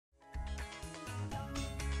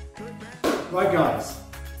Right guys,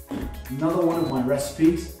 another one of my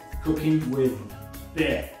recipes, cooking with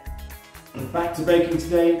beer. We're back to baking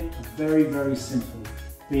today, a very, very simple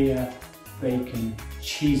beer, bacon,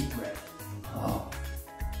 cheese bread. Oh,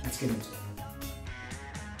 let's get into it.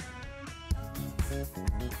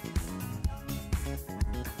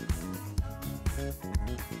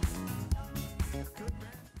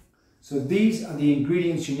 So these are the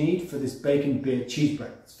ingredients you need for this bacon beer cheese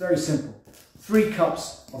bread. It's very simple. 3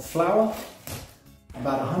 cups of flour,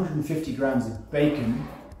 about 150 grams of bacon,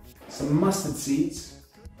 some mustard seeds,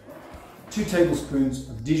 2 tablespoons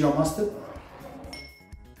of Dijon mustard,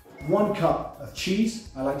 1 cup of cheese,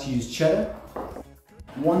 I like to use cheddar,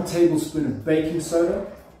 1 tablespoon of baking soda,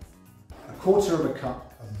 1/4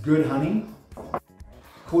 cup of good honey,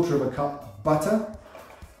 1/4 cup of butter,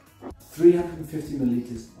 350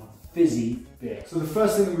 milliliters of fizzy beer. So the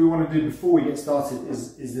first thing that we want to do before we get started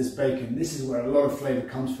is this bacon. This is where a lot of flavour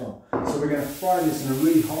comes from. So we're going to fry this in a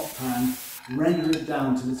really hot pan, render it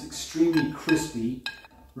down till it's extremely crispy,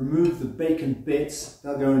 remove the bacon bits,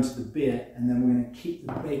 they'll go into the beer, and then we're going to keep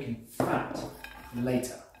the bacon fat for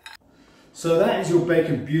later. So that is your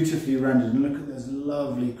bacon beautifully rendered, and look at those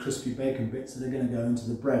lovely crispy bacon bits that are going to go into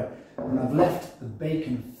the bread. And I've left the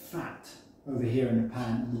bacon fat over here in the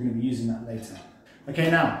pan, and we're going to be using that later.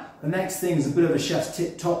 Okay, now, the next thing is a bit of a chef's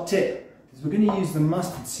top tip, is we're going to use the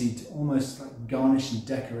mustard seed to almost like garnish and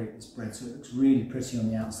decorate this bread so it looks really pretty on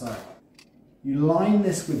the outside. You line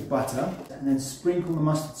this with butter and then sprinkle the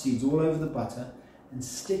mustard seeds all over the butter and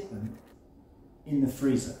stick them in the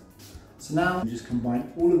freezer. So now we just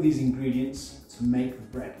combine all of these ingredients to make the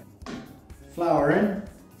bread. Flour in,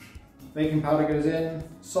 baking powder goes in,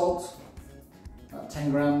 salt, about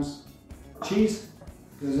 10 grams, cheese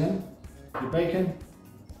goes in, your bacon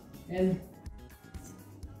in,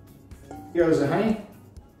 goes the honey,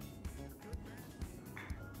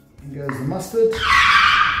 in goes the mustard,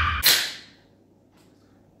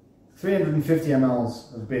 350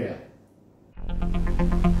 ml of beer.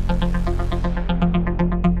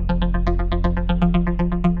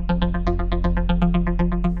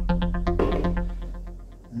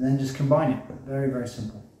 And then just combine it, very, very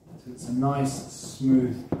simple. So it's a nice,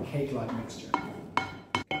 smooth, cake-like mixture.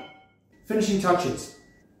 Finishing touches.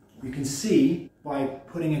 You can see by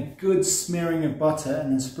putting a good smearing of butter and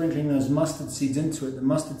then sprinkling those mustard seeds into it, the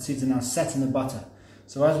mustard seeds are now set in the butter.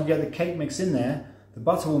 So as we get the cake mix in there, the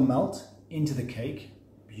butter will melt into the cake,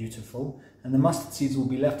 beautiful, and the mustard seeds will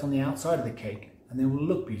be left on the outside of the cake and they will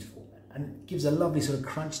look beautiful. And it gives a lovely sort of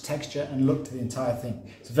crunch texture and look to the entire thing.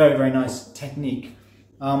 It's a very, very nice technique.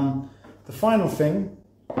 The final thing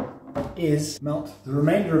is melt the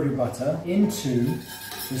remainder of your butter into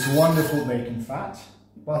this wonderful bacon fat.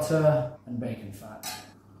 Butter and bacon fat.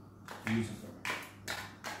 Beautiful.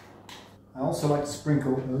 I also like to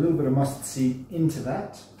sprinkle a little bit of mustard seed into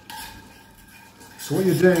that. So what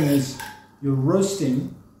you're doing is you're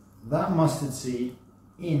roasting that mustard seed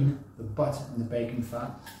in the butter and the bacon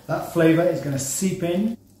fat. That flavour is going to seep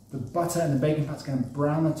in. The butter and the bacon fat is going to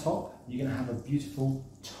brown the top. You're going to have a beautiful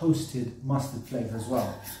toasted mustard flavour as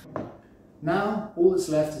well. Now all that's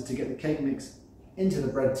left is to get the cake mix into the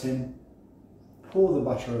bread tin, pour the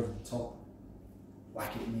butter over the top,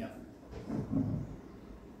 whack it in the oven.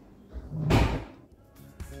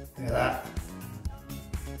 Look at that.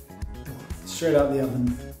 Straight out the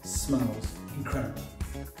oven, smells incredible.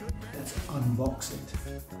 Let's unbox it.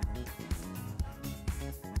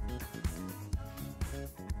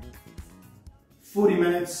 "40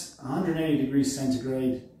 minutes, 180 degrees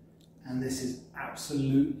centigrade, and this is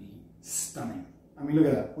absolutely stunning. I mean, look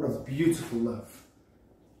at that, what a beautiful loaf.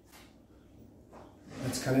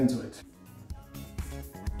 Let's cut into it.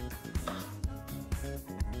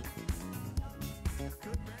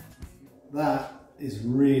 That is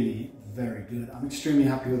really very good. I'm extremely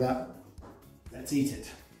happy with that. Let's eat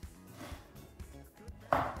it.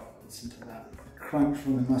 Listen to that crunch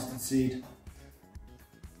from the mustard seed.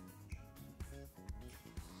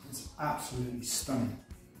 It's absolutely stunning.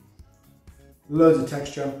 Loads of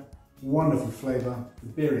texture, wonderful flavour. The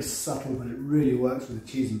beer is subtle, but it really works with the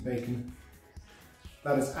cheese and bacon.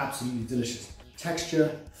 That is absolutely delicious.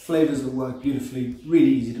 Texture, flavours that work beautifully, really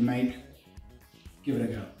easy to make. Give it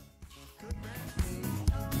a go.